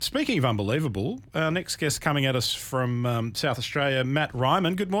speaking of unbelievable, our next guest coming at us from South Australia, Matt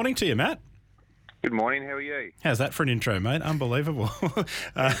Reimann. Good morning to you, Matt. Good morning, how are you? How's that for an intro, mate? Unbelievable.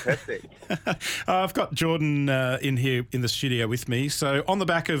 Fantastic. I've got Jordan in here in the studio with me. So on the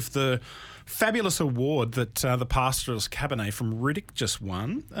back of the fabulous award that the Pastoralist Cabernet from Riddoch just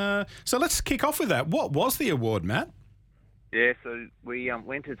won. So let's kick off with that. What was the award, Matt? Yeah, so we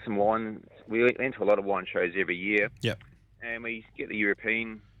went to some wine. We went to a lot of wine shows every year. Yep. And we get the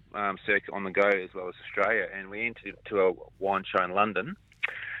European circuit on the go as well as Australia. And we entered to a wine show in London.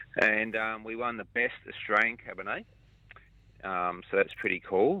 And we won the best Australian Cabernet. So that's pretty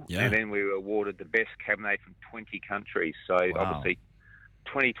cool. Yeah. And then we were awarded the best Cabernet from 20 countries. So obviously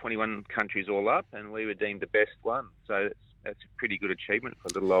 21 countries all up, and we were deemed the best one. So that's a pretty good achievement for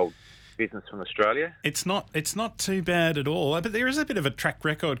a little old business from Australia. It's not too bad at all, but there is a bit of a track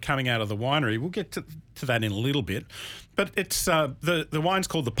record coming out of the winery. We'll get to that in a little bit. But it's the wine's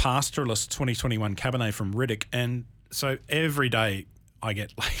called the Pastoralist 2021 Cabernet from Riddoch, and so every day I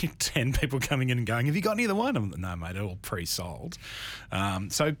get like 10 people coming in and going, "Have you got any of the wine?" I'm like, "No, mate, all pre-sold."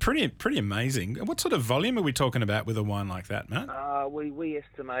 So pretty amazing. What sort of volume are we talking about with a wine like that, Matt? We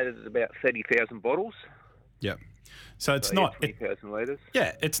estimated at about 30,000 bottles. Yep. So it's not 20,000 litres.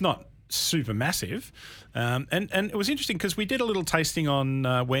 Yeah, it's not super massive. And it was interesting because we did a little tasting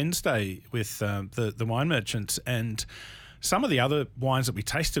on Wednesday with the wine merchants, and some of the other wines that we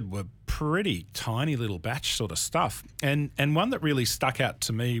tasted were pretty tiny little batch sort of stuff. And one that really stuck out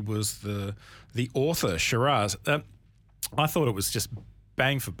to me was the Author Shiraz. I thought it was just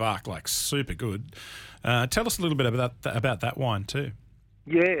bang for buck, like super good. Tell us a little bit about that wine too.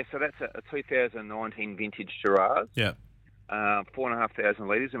 Yeah, so that's a 2019 vintage Shiraz. Yeah. 4,500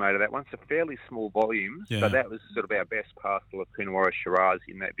 litres are made of that one. So fairly small volumes, Yeah. but that was sort of our best parcel of Coonawarra Shiraz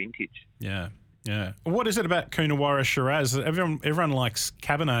in that vintage. Yeah. Yeah. What is it about Coonawarra Shiraz? Everyone likes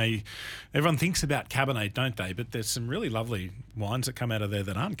Cabernet. Everyone thinks about Cabernet, don't they? But there's some really lovely wines that come out of there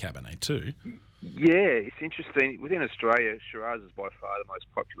that aren't Cabernet too. Yeah, it's interesting. Within Australia, Shiraz is by far the most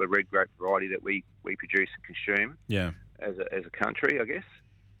popular red grape variety that we produce and consume. Yeah. As a country, I guess.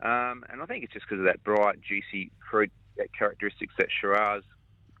 And I think it's just because of that bright, juicy fruit characteristics that Shiraz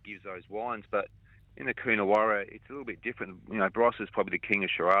gives those wines. But in the Coonawarra, it's a little bit different. You know, Bryce is probably the king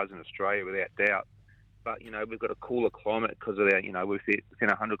of Shiraz in Australia, without doubt. But, you know, we've got a cooler climate because of that. You know, we're within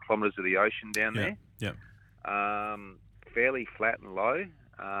 100 kilometres of the ocean down there. Yeah. Fairly flat and low.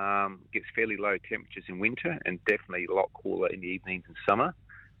 Gets fairly low temperatures in winter and definitely a lot cooler in the evenings in summer.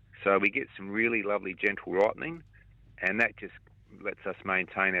 So we get some really lovely gentle ripening, and that just lets us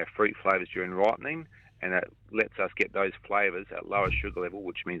maintain our fruit flavours during ripening, and that lets us get those flavours at lower sugar level,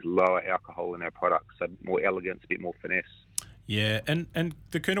 which means lower alcohol in our products, so more elegance, a bit more finesse. Yeah, and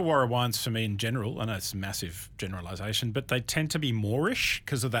the Coonawarra wines for me in general, I know it's a massive generalisation, but they tend to be moreish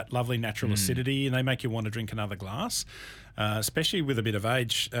because of that lovely natural acidity, and they make you want to drink another glass, especially with a bit of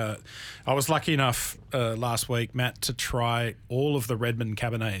age. I was lucky enough last week, Matt, to try all of the Reimann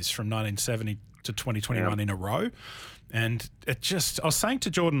Cabernets from 1970 to 2021 in a row. And I was saying to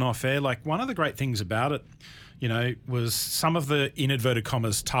Jordan off air, like one of the great things about it, you know, was some of the, in inverted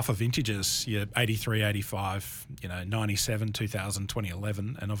commas, tougher vintages, 83, 85, 97, 2000,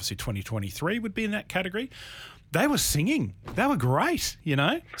 2011, and obviously 2023 would be in that category. They were singing. They were great, you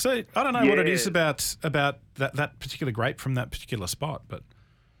know. So I don't know what it is about that particular grape from that particular spot, but...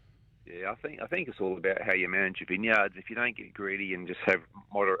 Yeah, I think it's all about how you manage your vineyards. If you don't get greedy and just have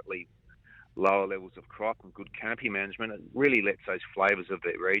moderately lower levels of crop and good canopy management, it really lets those flavours of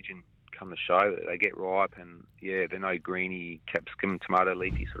that region come to show. That they get ripe, and they're no greeny capsicum, tomato,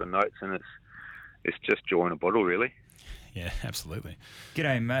 leafy sort of notes, and it's just joy in a bottle, really. Yeah, absolutely.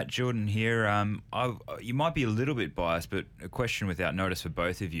 G'day, Matt. Jordan here. You might be a little bit biased, but a question without notice for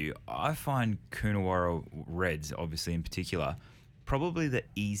both of you. I find Coonawarra Reds, obviously in particular, probably the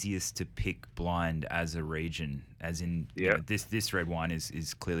easiest to pick blind as a region, as in this red wine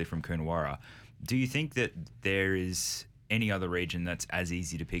is clearly from Coonawarra. Do you think that there is any other region that's as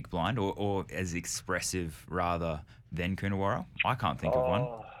easy to pick blind or as expressive rather than Coonawarra? I can't think of one.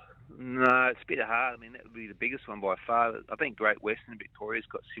 No, it's a bit hard. I mean, that would be the biggest one by far. I think Great Western Victoria's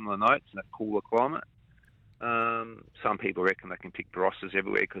got similar notes in a cooler climate. Some people reckon they can pick Barossas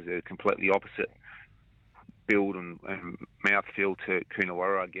everywhere because they're completely opposite build and mouthfeel to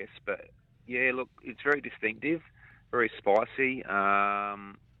Coonawarra, I guess. But yeah, look, it's very distinctive, very spicy,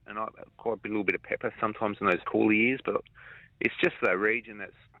 and quite a little bit of pepper sometimes in those cooler years. But it's just that region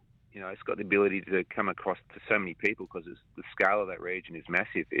that's, it's got the ability to come across to so many people because the scale of that region is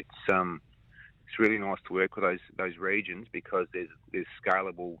massive. It's really nice to work with those regions because there's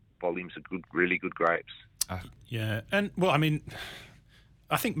scalable volumes of really good grapes. Yeah, and well, I mean,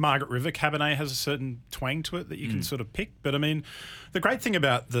 I think Margaret River Cabernet has a certain twang to it that you can sort of pick. But I mean, the great thing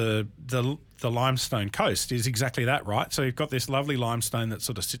about the limestone coast is exactly that, right? So you've got this lovely limestone that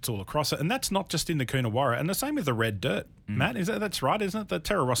sort of sits all across it, and that's not just in the Coonawarra, and the same with the red dirt. Matt, that's right, isn't it? The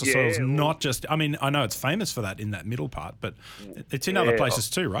Terra Rossa soil's not just. I mean, I know it's famous for that in that middle part, but it's in other places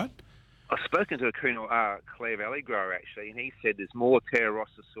too, right? I've spoken to a Coonawarra Clare Valley grower actually, and he said there's more Terra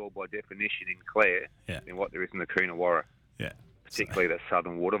Rossa soil by definition in Clare than what there is in the Coonawarra. Yeah. Particularly the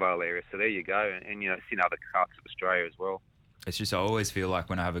southern Watervale area. So there you go, and it's in other parts of Australia as well. It's just I always feel like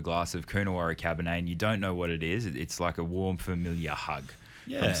when I have a glass of Coonawarra Cabernet and you don't know what it is, it's like a warm, familiar hug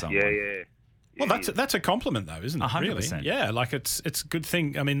from someone. Yeah. Well, that's a compliment though, isn't it? 100%. Really? Yeah, like it's a good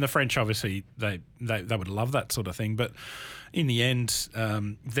thing. I mean, the French obviously they would love that sort of thing, but in the end,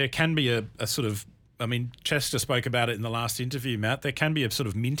 there can be a sort of. I mean, Chester spoke about it in the last interview, Matt. There can be a sort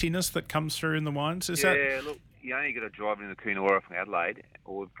of mintiness that comes through in the wines. Look, you only got to drive into the Coonawarra from Adelaide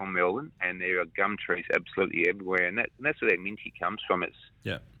or from Melbourne, and there are gum trees absolutely everywhere, and that's where that minty comes from. It's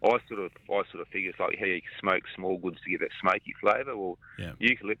I sort of figure it's like how you smoke small goods to get that smoky flavour. Well,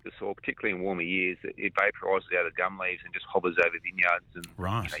 eucalyptus oil, particularly in warmer years, it vaporises out of gum leaves and just hovers over vineyards,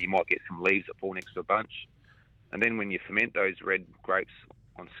 and you might get some leaves that fall next to a bunch, and then when you ferment those red grapes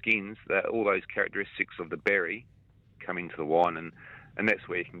on skins, all those characteristics of the berry come into the wine, and that's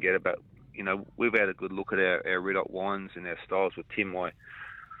where you can get it. But we've had a good look at our Riddoch wines and our styles with Tim, my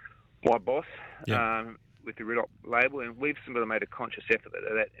boss, with the Riddoch label, and we've sort of made a conscious effort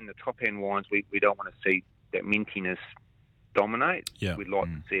that in the top end wines we don't want to see that mintiness dominate. We'd like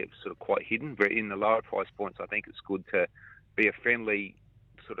to see it sort of quite hidden. But in the lower price points, I think it's good to be a friendly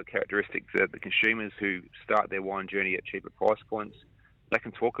sort of characteristic that the consumers who start their wine journey at cheaper price points, they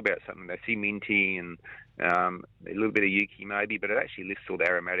can talk about something. They see minty and a little bit of yuki maybe, but it actually lifts all the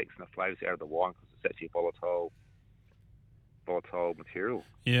aromatics and the flavours out of the wine because it's actually a volatile material.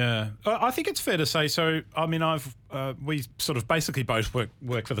 Yeah, I think it's fair to say so. I mean, we sort of basically both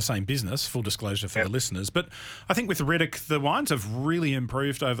work for the same business, full disclosure for the listeners, but I think with Riddoch, the wines have really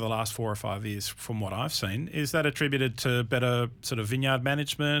improved over the last 4 or 5 years from what I've seen. Is that attributed to better sort of vineyard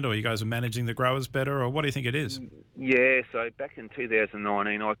management, or you guys are managing the growers better, or what do you think it is? Yeah, so back in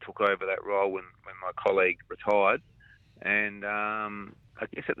 2019, I took over that role when my colleague retired, and I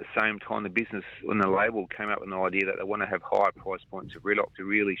guess at the same time, the business and the label came up with an idea that they want to have higher price points of Riddoch to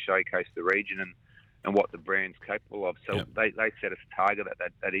really showcase the region and what the brand's capable of. So they set us a target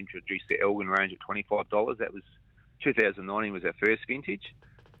that they'd introduce the Elgin range at $25. That was 2019 was our first vintage.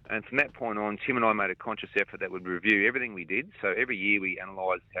 And from that point on, Tim and I made a conscious effort that would review everything we did. So every year we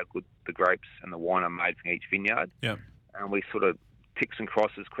analysed how good the grapes and the wine are made from each vineyard. Yeah. And we sort of ticks and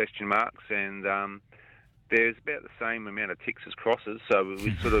crosses, question marks, and there's about the same amount of ticks as crosses. So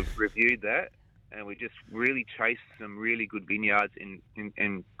we sort of reviewed that, and we just really chased some really good vineyards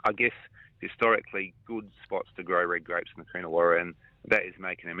in I guess, historically good spots to grow red grapes in the Coonawarra, and that is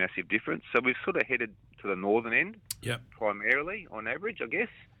making a massive difference. So we've sort of headed to the northern end, primarily, on average, I guess,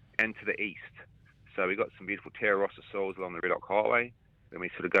 and to the east. So we've got some beautiful Terra Rossa soils along the Riddoch Highway. Then we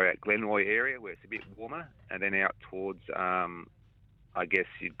sort of go out Glenroy area where it's a bit warmer, and then out towards, I guess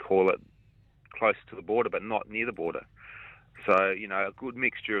you'd call it, close to the border, but not near the border. So, a good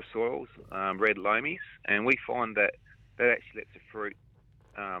mixture of soils, red loamies, and we find that actually lets the fruit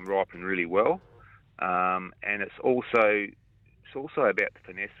ripen really well. And it's also about the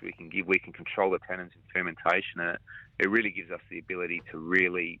finesse we can give. We can control the tannins in fermentation, and it really gives us the ability to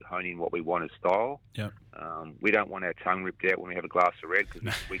really hone in what we want as style. Yep. We don't want our tongue ripped out when we have a glass of red,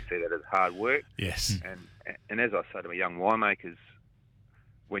 because we see that as hard work. Yes. And as I say to my young winemakers,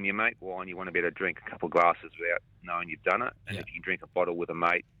 when you make wine, you want to be able to drink a couple of glasses without knowing you've done it. And if you can drink a bottle with a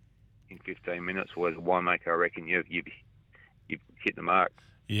mate in 15 minutes, or as a winemaker, I reckon you've hit the mark.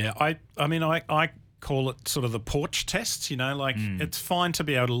 Yeah, I mean, I call it sort of the porch test. It's fine to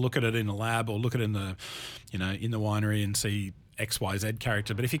be able to look at it in a lab or look at it in the, in the winery and see XYZ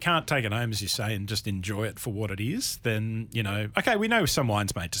character. But if you can't take it home, as you say, and just enjoy it for what it is, then, okay, we know some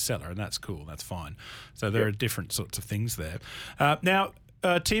wine's made to cellar, and that's cool. That's fine. So there are different sorts of things there. Now,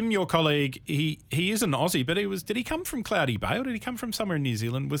 Tim, your colleague, he is an Aussie, but did he come from Cloudy Bay, or did he come from somewhere in New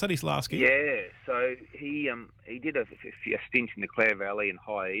Zealand? Was that his last gig? Yeah, so he did a stint in the Clare Valley and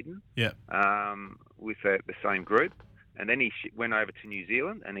High Eden with the same group, and then he went over to New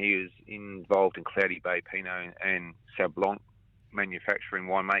Zealand, and he was involved in Cloudy Bay Pinot and Sauv Blanc manufacturing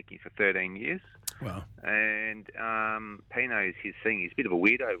winemaking for 13 years. Wow. And Pinot is his thing. He's a bit of a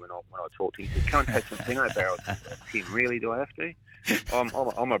weirdo when I talk to him. He says, "Come and taste some Pinot barrels." Tim, really, do I have to?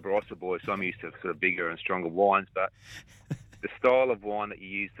 I'm a Barossa boy, so I'm used to sort of bigger and stronger wines, but the style of wine that you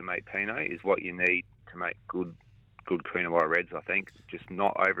use to make Pinot is what you need to make good good Coonawarra Reds, I think. Just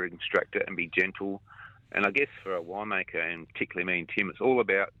not over-extract it and be gentle. And I guess for a winemaker, and particularly me and Tim, it's all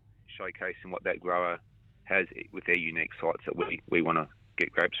about showcasing what that grower has with their unique sites that we want to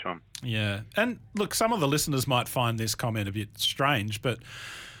get grapes from. Yeah. And look, some of the listeners might find this comment a bit strange, but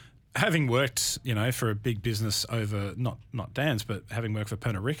having worked, for a big business over, not Dan's, but having worked for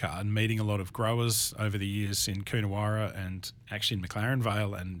Pernod Ricard and meeting a lot of growers over the years in Coonawarra and actually in McLaren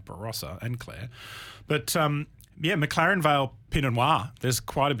Vale and Barossa and Clare. But, McLaren Vale Pinot Noir, there's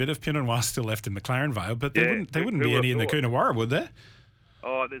quite a bit of Pinot Noir still left in McLaren Vale, but there wouldn't be any in the Coonawarra, would there?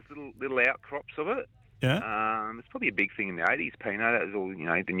 Oh, there's little outcrops of it. Yeah. It's probably a big thing in the 80s, Pinot. That was all,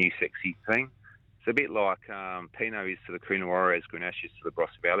 the new sexy thing. It's a bit like Pinot is to the Coonawarra as Grenache is to the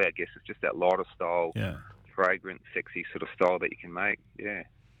Barossa Valley, I guess. It's just that lighter style, fragrant, sexy sort of style that you can make, yeah.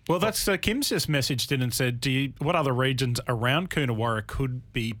 Well, that's Kim's just messaged in and said, what other regions around Coonawarra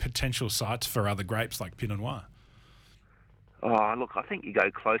could be potential sites for other grapes like Pinot Noir? Oh, look, I think you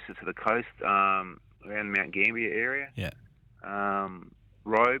go closer to the coast, around the Mount Gambier area. Yeah.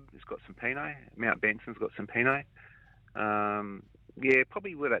 Robe has got some Pinot. Mount Benson's got some Pinot.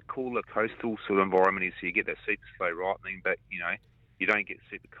 Probably where that cooler coastal sort of environment is, so you get that super slow ripening, but, you don't get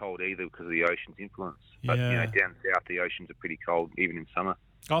super cold either because of the ocean's influence. But, down south, the oceans are pretty cold, even in summer.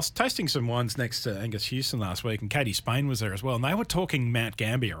 I was tasting some wines next to Angus Houston last week, and Katie Spain was there as well, and they were talking Mount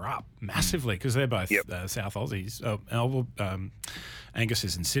Gambier up massively because they're both South Aussies. Angus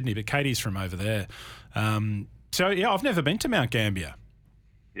is in Sydney, but Katie's from over there. I've never been to Mount Gambier.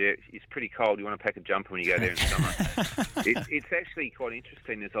 Yeah, it's pretty cold. You want to pack a jumper when you go there in summer. It's actually quite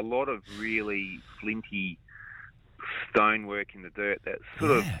interesting. There's a lot of really flinty stonework in the dirt that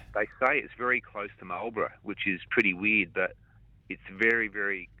sort of, they say it's very close to Marlborough, which is pretty weird, but it's very,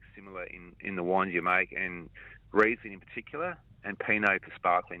 very similar in the wines you make, and Riesling in particular, and Pinot for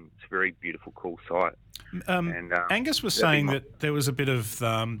sparkling. It's a very beautiful, cool site. Angus was saying that there was a bit of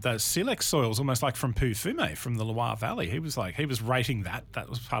those silex soils, almost like from Poufume, from the Loire Valley. He was rating that. That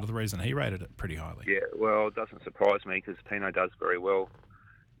was part of the reason he rated it pretty highly. Yeah, well, it doesn't surprise me because Pinot does very well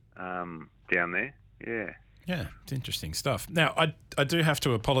down there. Yeah. Yeah, it's interesting stuff. Now, I do have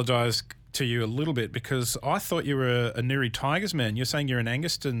to apologise to you a little bit because I thought you were a Newry Tigers man. You're saying you're an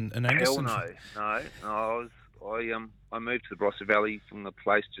Anguston? Hell no. I moved to the Barossa Valley from the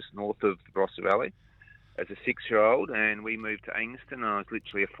place just north of the Barossa Valley as a 6-year-old, and we moved to Anguston, and I was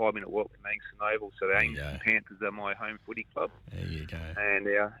literally a 5-minute walk from Anguston Oval. So the Anguston Panthers are my home footy club. There you go. And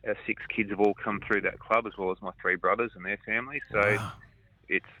our 6 kids have all come through that club, as well as my 3 brothers and their families. So wow.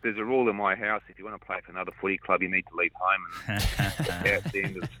 There's a rule in my house: if you want to play for another footy club, you need to leave home, and that's the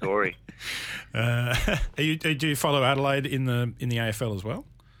end of the story. Do you follow Adelaide in the AFL as well?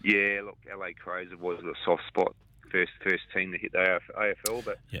 Yeah, look, LA Crows have always got a soft spot. First team to hit the AFL,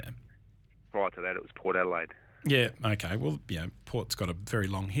 but prior to that, it was Port Adelaide. Yeah, okay. Well, Port's got a very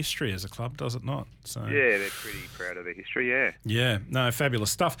long history as a club, does it not? So yeah, they're pretty proud of their history, yeah. Yeah, no,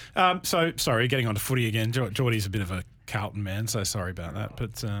 fabulous stuff. So, sorry, getting on to footy again. Geordie's a bit of a Carlton man, so sorry about that.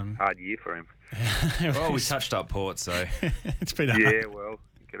 But hard year for him. Well, we touched up Port, so... It's been hard. Yeah, well...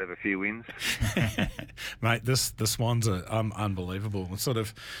 Could have a few wins, mate. The Swans are unbelievable. Sort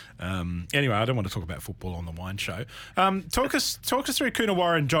of. Anyway, I don't want to talk about football on the wine show. Talk us through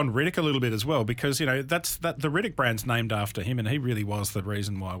Coonawarra and John Riddoch a little bit as well, because the Riddoch brand's named after him, and he really was the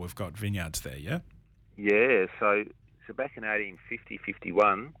reason why we've got vineyards there. Yeah. Yeah. So back in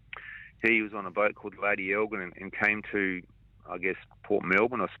 1850-51, he was on a boat called Lady Elgin and came to, I guess, Port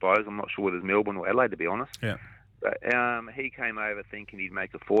Melbourne. I suppose I'm not sure whether it's Melbourne or Adelaide, to be honest. Yeah. But he came over thinking he'd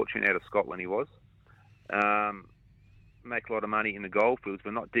make a fortune out of Scotland. He was make a lot of money in the goldfields,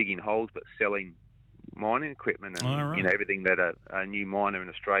 but not digging holes, but selling mining equipment and everything that a new miner in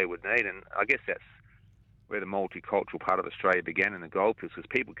Australia would need. And I guess that's where the multicultural part of Australia began, in the goldfields, because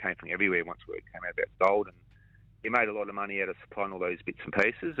people came from everywhere once word came out about gold. And he made a lot of money out of supplying all those bits and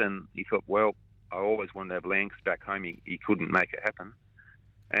pieces. And he thought, well, I always wanted to have land, because back home he couldn't make it happen.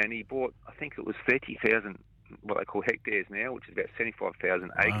 And he bought, I think it was 30,000. What they call hectares now, which is about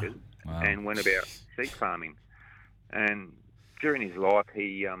 75,000 acres, and went about sheep farming. And during his life,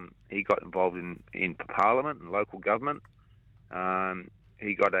 he got involved in Parliament and local government.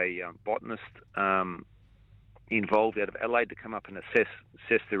 He got a botanist involved out of Adelaide to come up and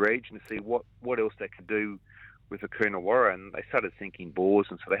assess the region to see what else they could do with the Coonawarra. And they started sinking bores,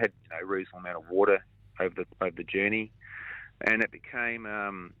 and so they had a reasonable amount of water over the journey. And it became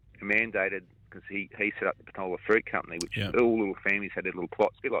mandated, because he set up the Panola Fruit Company, which all little families had their little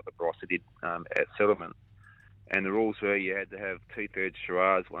plots, a bit like the Barossa did at Settlement. And the rules were you had to have 2/3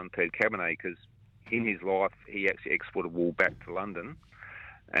 Shiraz, 1/3 Cabernet, because in his life he actually exported wool back to London,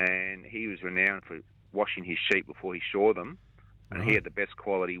 and he was renowned for washing his sheep before he shore them, and he had the best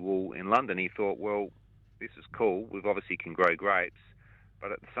quality wool in London. He thought, well, this is cool. We've obviously can grow grapes,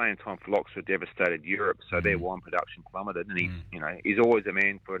 but at the same time, phylloxera devastated Europe, so their wine production plummeted. And he's always a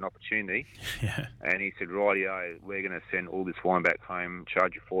man for an opportunity. Yeah. And he said, rightio, we're going to send all this wine back home,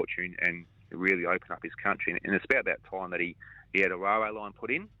 charge a fortune, and really open up his country. And it's about that time that he had a railway line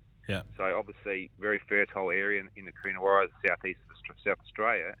put in. Yeah. So obviously, very fertile area in the Coonawarra, southeast of South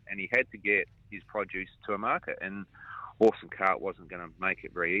Australia, and he had to get his produce to a market. And horse and cart wasn't going to make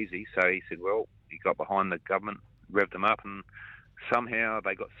it very easy. So he said, well, he got behind the government, revved them up, and somehow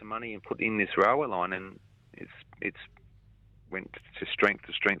they got some money and put in this railway line, and it's went to strength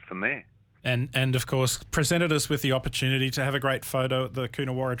from there. And of course, presented us with the opportunity to have a great photo at the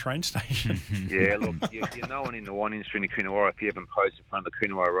Coonawarra train station. Yeah, look, you're no one in the wine industry in the Coonawarra if you haven't posed in front of the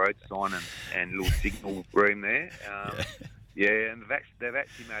Coonawarra Road sign and little signal room there. Yeah, and they've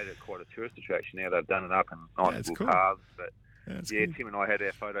actually made it quite a tourist attraction now. They've done it up in nice little paths. But cool. Tim and I had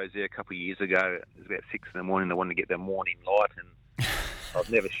our photos there a couple of years ago. It was about 6 a.m. They wanted to get their morning light, and I've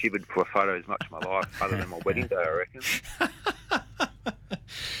never shivered for a photo as much in my life, other than my wedding day, I reckon.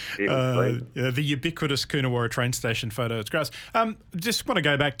 The ubiquitous Coonawarra train station photo. It's gross. Just want to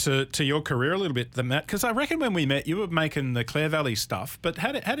go back to your career a little bit, Matt, because I reckon when we met, you were making the Clare Valley stuff. But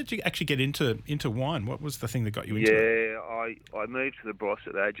how did you actually get into wine? What was the thing that got you into it? Yeah, I moved to the Bros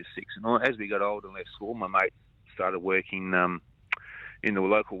at the age of 6, and as we got older and left school, my mate started working in the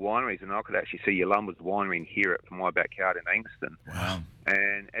local wineries, and I could actually see Yolumba's winery and hear it from my backyard in Angaston. Wow!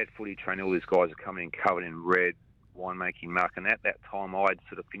 And at footy training, all these guys are coming in covered in red winemaking muck, and at that time I'd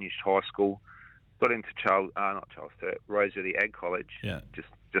sort of finished high school, got into Roseworthy Ag College, just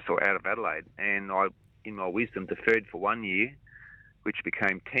out of Adelaide, and I, in my wisdom, deferred for 1 year, which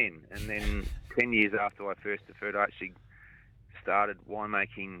became 10, and then 10 years after I first deferred, I actually started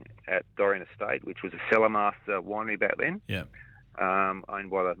winemaking at Dorrien Estate, which was a cellar master winery back then, owned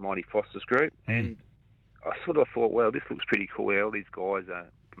by the Mighty Foster's Group, and I sort of thought, well, this looks pretty cool. All these guys are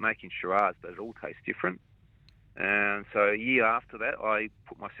making Shiraz, but it all tastes different. And so a year after that, I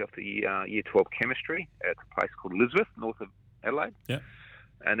put myself to year 12 chemistry at a place called Elizabeth, north of Adelaide. Yeah.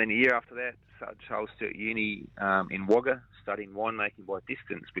 And then a year after that, started Charles Sturt Uni in Wagga, studying winemaking by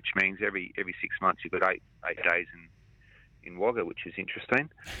distance, which means every 6 months you've got eight days in Wagga, which is interesting.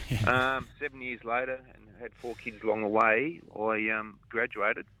 7 years later, and had 4 kids along the way, I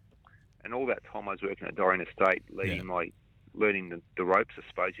graduated. And all that time I was working at Dorrien Estate, learning the ropes, I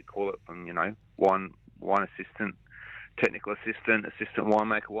suppose you call it, from, wine assistant, technical assistant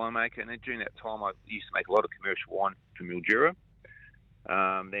winemaker. And then during that time, I used to make a lot of commercial wine for Mildura.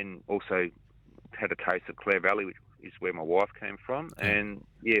 Then also had a taste of Clare Valley, which is where my wife came from. And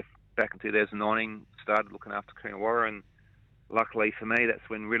back in 2019, started looking after Coonawarra, and luckily for me, that's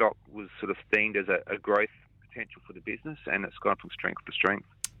when Riddoch was sort of deemed as a growth potential for the business, and it's gone from strength to strength.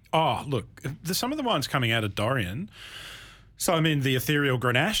 Oh, look, some of the wines coming out of Dorrien. So, I mean, the Ethereal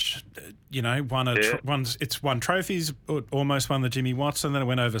Grenache, it's won trophies, almost won the Jimmy Watson, then it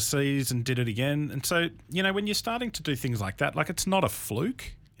went overseas and did it again. And so, when you're starting to do things like that, it's not a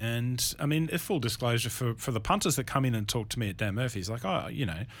fluke. And, I mean, full disclosure for the punters that come in and talk to me at Dan Murphy's,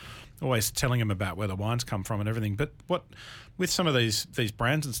 always telling them about where the wines come from and everything. But with some of these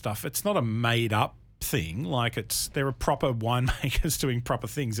brands and stuff, it's not a made-up thing. There are proper winemakers doing proper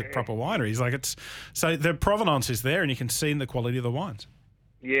things at proper wineries. So the provenance is there, and you can see in the quality of the wines.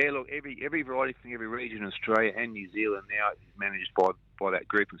 Yeah, look, every variety from every region in Australia and New Zealand now is managed by that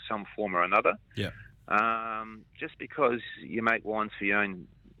group in some form or another. Yeah. Just because you make wines for your own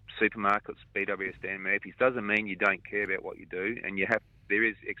supermarkets, BWS, Dan Murphy's, doesn't mean you don't care about what you do, and there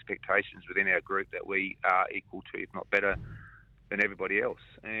is expectations within our group that we are equal to, if not better, than everybody else,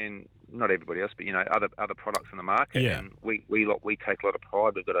 and not everybody else, but other products in the market. Yeah. And we take a lot of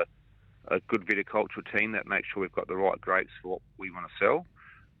pride. We've got a good viticultural team that makes sure we've got the right grapes for what we want to sell.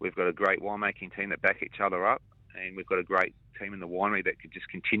 We've got a great winemaking team that back each other up, and we've got a great team in the winery that could just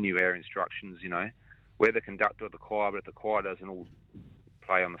continue our instructions. We're the conductor of the choir, but if the choir doesn't all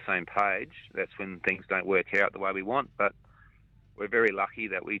play on the same page, that's when things don't work out the way we want. But we're very lucky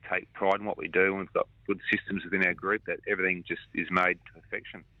that we take pride in what we do, and we've got good systems within our group that everything just is made to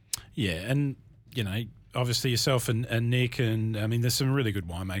perfection. Yeah, and, obviously yourself and Nick, and, I mean, there's some really good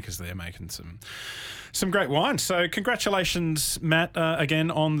winemakers there making some great wines. So congratulations, Matt, again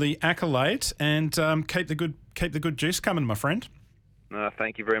on the accolades, and keep the good juice coming, my friend.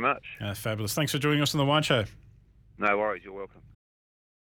 Thank you very much. Fabulous. Thanks for joining us on The Wine Show. No worries. You're welcome.